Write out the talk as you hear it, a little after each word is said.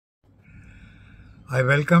I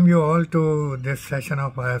welcome you all to this session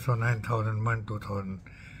of ISO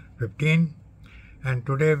 9001-2015, and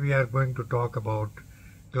today we are going to talk about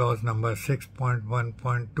clause number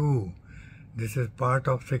 6.1.2. This is part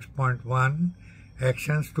of 6.1,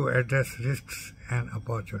 actions to address risks and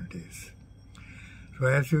opportunities. So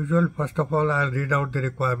as usual, first of all, I'll read out the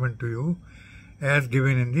requirement to you as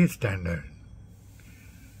given in the standard.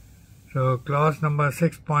 So clause number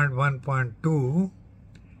 6.1.2,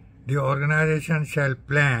 the organization shall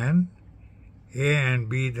plan, A and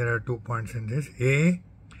B, there are 2 points in this, A,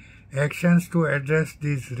 actions to address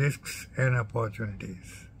these risks and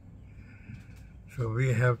opportunities. So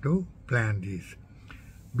we have to plan these.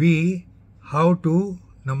 B, how to,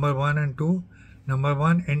 number 1 and 2. Number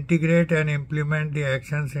 1, integrate and implement the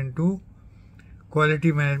actions into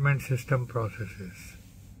quality management system processes.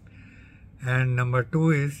 And number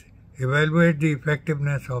 2 is evaluate the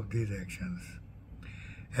effectiveness of these actions.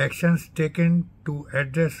 Actions taken to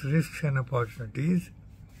address risks and opportunities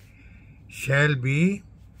shall be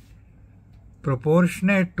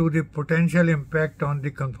proportionate to the potential impact on the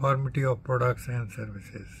conformity of products and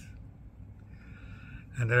services.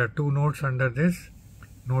 And there are 2 notes under this.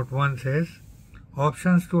 Note 1 says,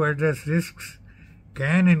 options to address risks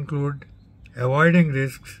can include avoiding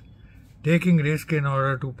risks, taking risk in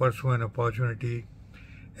order to pursue an opportunity,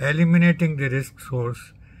 eliminating the risk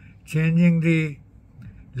source, changing the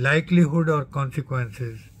likelihood or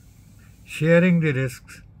consequences, sharing the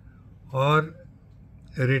risks, or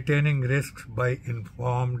retaining risks by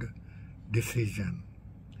informed decision.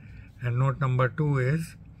 And note number 2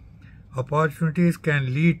 is, opportunities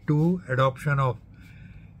can lead to adoption of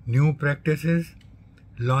new practices,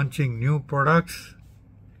 launching new products,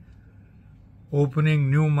 opening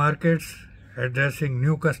new markets, addressing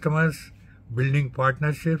new customers, building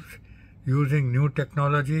partnerships, using new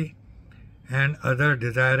technology, and other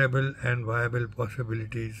desirable and viable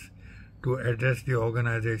possibilities to address the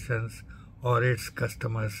organization's or its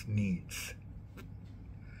customers' needs.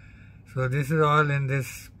 So this is all in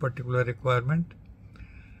this particular requirement,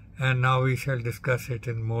 and now we shall discuss it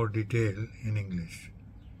in more detail in English.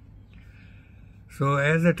 So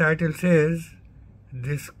as the title says,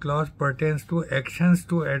 this clause pertains to actions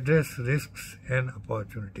to address risks and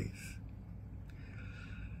opportunities.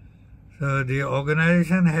 So the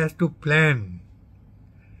organization has to plan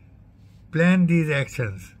these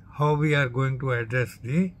actions, how we are going to address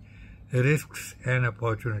the risks and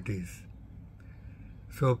opportunities.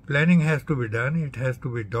 So planning has to be done, it has to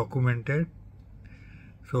be documented.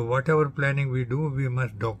 So whatever planning we do, we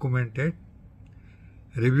must document it,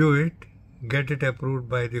 review it, get it approved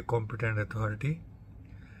by the competent authority.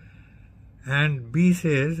 And B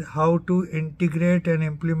says how to integrate and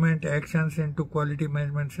implement actions into quality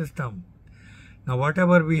management system. Now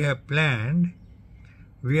whatever we have planned,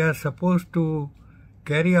 we are supposed to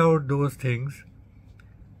carry out those things,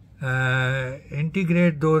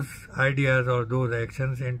 integrate those ideas or those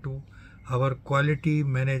actions into our quality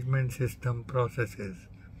management system processes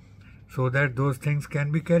so that those things can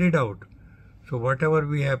be carried out. So whatever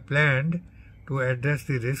we have planned to address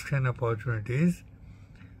the risks and opportunities,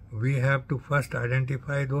 we have to first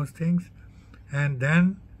identify those things and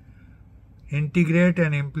then integrate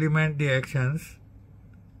and implement the actions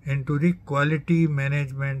into the quality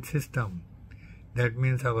management system. That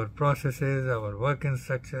means our processes, our work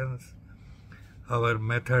instructions, our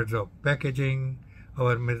methods of packaging,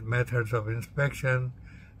 our methods of inspection,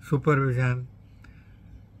 supervision,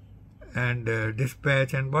 and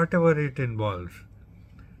dispatch, and whatever it involves.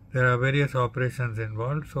 There are various operations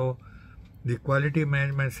involved, so the quality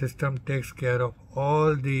management system takes care of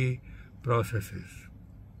all the processes.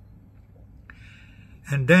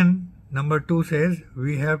 And then number 2 says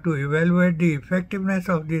we have to evaluate the effectiveness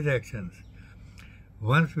of these actions.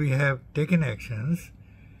 Once we have taken actions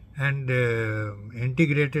and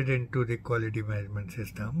integrated into the quality management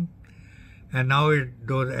system, and now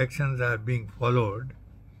those actions are being followed,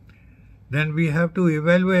 then we have to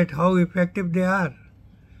evaluate how effective they are.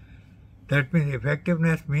 That means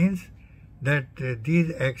effectiveness means that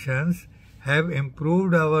these actions have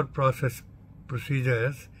improved our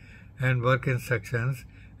procedures and work instructions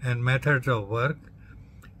and methods of work,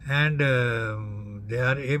 and they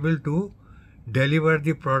are able to deliver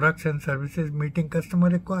the products and services meeting customer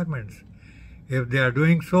requirements. If they are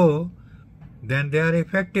doing so, then they are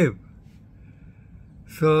effective.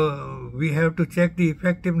 So we have to check the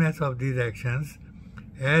effectiveness of these actions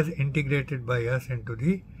as integrated by us into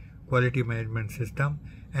the quality management system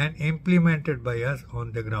and implemented by us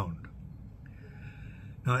on the ground.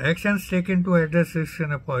 Now, actions taken to address risks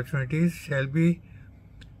and opportunities shall be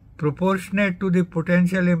proportionate to the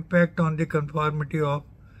potential impact on the conformity of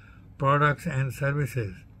products and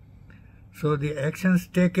services. So the actions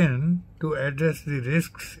taken to address the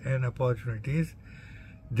risks and opportunities,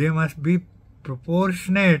 they must be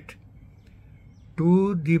proportionate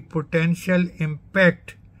to the potential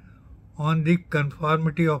impact on the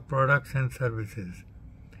conformity of products and services.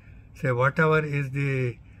 Say whatever is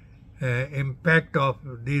the impact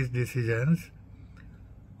of these decisions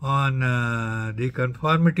on the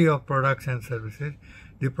conformity of products and services,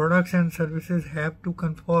 the products and services have to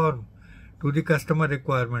conform to the customer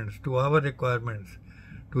requirements, to our requirements,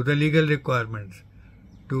 to the legal requirements,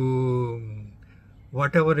 to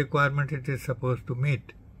whatever requirement it is supposed to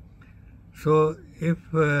meet. So if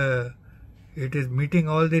it is meeting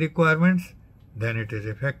all the requirements, then it is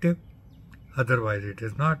effective, otherwise it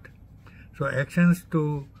is not. So actions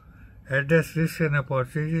to address risks and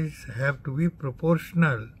opportunities have to be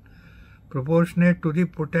proportionate to the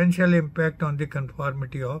potential impact on the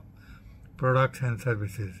conformity of products and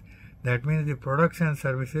services. That means the products and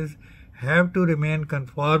services have to remain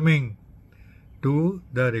conforming to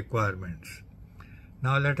the requirements.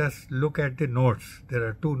 Now let us look at the notes. There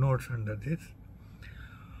are two notes under this.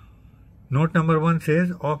 Note number 1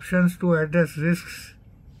 says options to address risks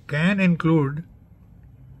can include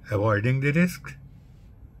avoiding the risk,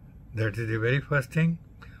 that is the very first thing,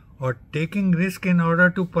 or taking risk in order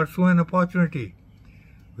to pursue an opportunity.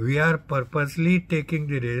 We are purposely taking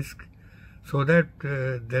the risk so that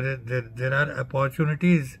there are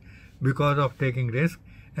opportunities because of taking risk,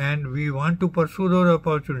 and we want to pursue those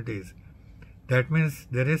opportunities. That means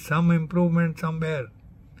there is some improvement somewhere.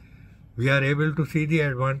 We are able to see the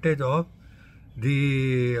advantage of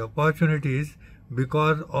the opportunities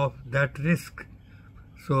because of that risk.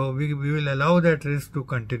 So we will allow that risk to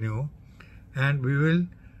continue, and we will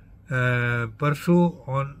pursue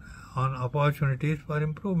on opportunities for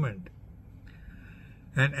improvement.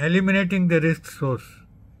 And eliminating the risk source,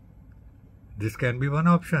 this can be one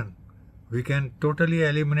option. We can totally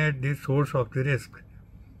eliminate the source of the risk.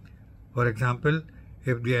 For example,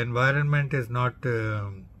 if the environment is not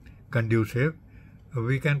conducive,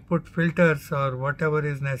 we can put filters or whatever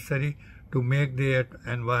is necessary to make the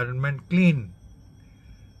environment clean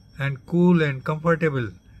and cool and comfortable,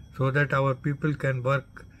 so that our people can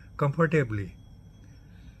work comfortably.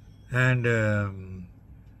 And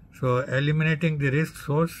so eliminating the risk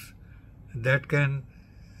source, that can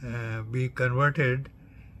be converted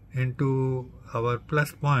into our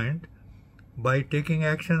plus point by taking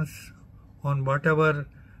actions on whatever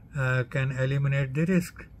can eliminate the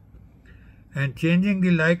risk, and changing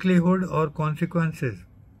the likelihood or consequences.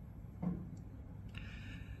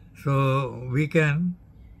 So we can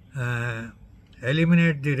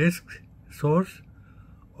eliminate the risk source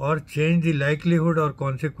or change the likelihood or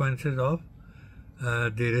consequences of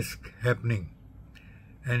the risk happening.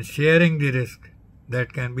 And sharing the risk,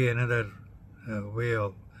 that can be another way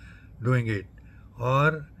of doing it.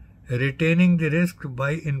 Or retaining the risk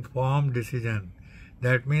by informed decision.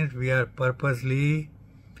 That means we are purposely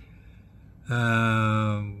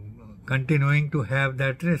continuing to have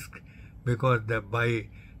that risk, because by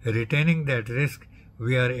retaining that risk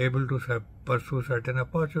we are able to pursue certain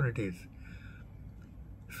opportunities.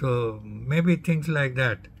 So maybe things like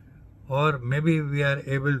that. Or maybe we are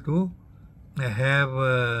able to have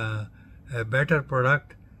a better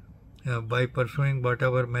product by pursuing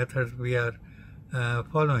whatever methods we are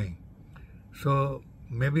following. So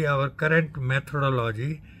maybe our current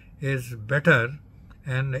methodology is better,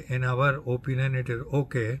 and in our opinion it is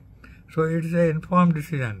okay. So it is an informed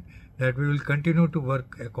decision that we will continue to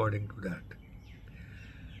work according to that.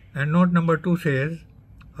 And note number 2 says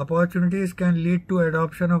opportunities can lead to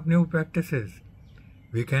adoption of new practices.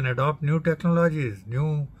 We can adopt new technologies,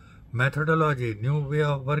 new methodology, new way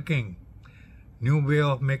of working, new way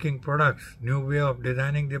of making products, new way of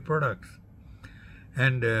designing the products,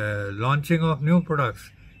 and launching of new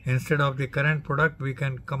products. Instead of the current product, we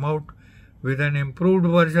can come out with an improved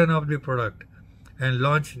version of the product and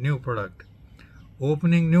launch new product.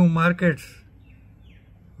 Opening new markets,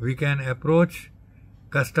 we can approach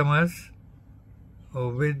customers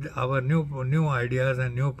with our new ideas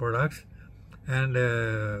and new products, and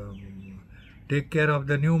take care of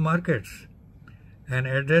the new markets, and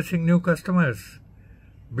addressing new customers,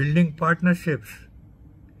 building partnerships.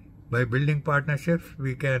 By building partnerships,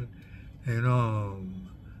 we can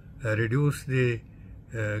reduce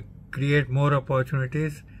create more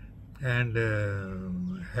opportunities, and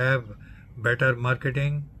have better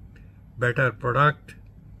marketing, better product,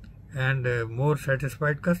 and more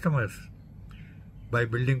satisfied customers by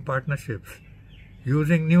building partnerships.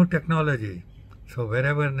 Using new technology, so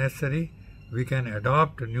wherever necessary we can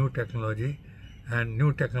adopt new technology, and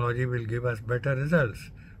new technology will give us better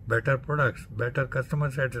results. better products, better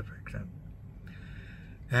customer satisfaction,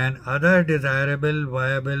 and other desirable,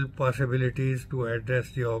 viable possibilities to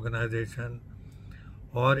address the organization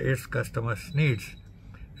or its customers' needs.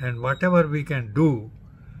 And whatever we can do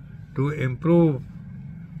to improve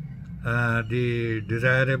the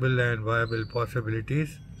desirable and viable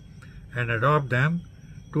possibilities and adopt them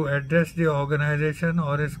to address the organization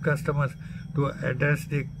or its customers, to address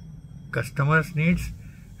the customers' needs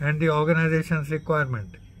and the organization's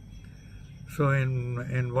requirement. So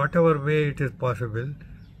in whatever way it is possible,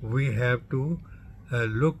 we have to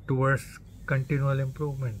look towards continual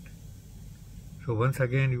improvement. So once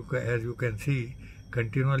again, as you can see,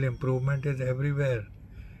 continual improvement is everywhere.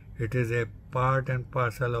 It is a part and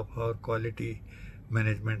parcel of our quality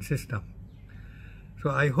management system. So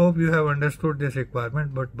I hope you have understood this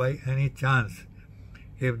requirement, but by any chance,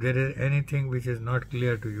 if there is anything which is not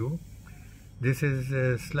clear to you, this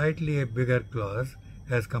is slightly a bigger clause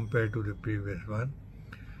as compared to the previous one.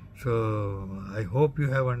 So I hope you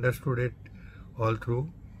have understood it all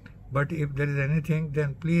through. But if there is anything,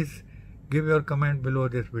 then please give your comment below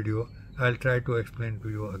this video. I'll try to explain to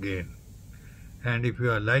you again. And if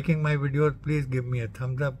you are liking my videos, please give me a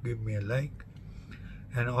thumbs up, give me a like.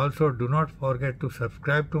 And also do not forget to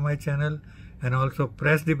subscribe to my channel and also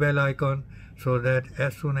press the bell icon so that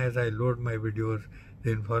as soon as I load my videos,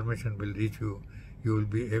 the information will reach you. You will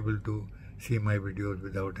be able to see my videos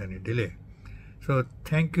without any delay. So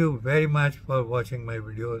thank you very much for watching my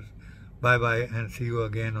videos. Bye bye and see you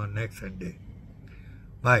again on next Sunday.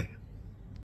 Bye.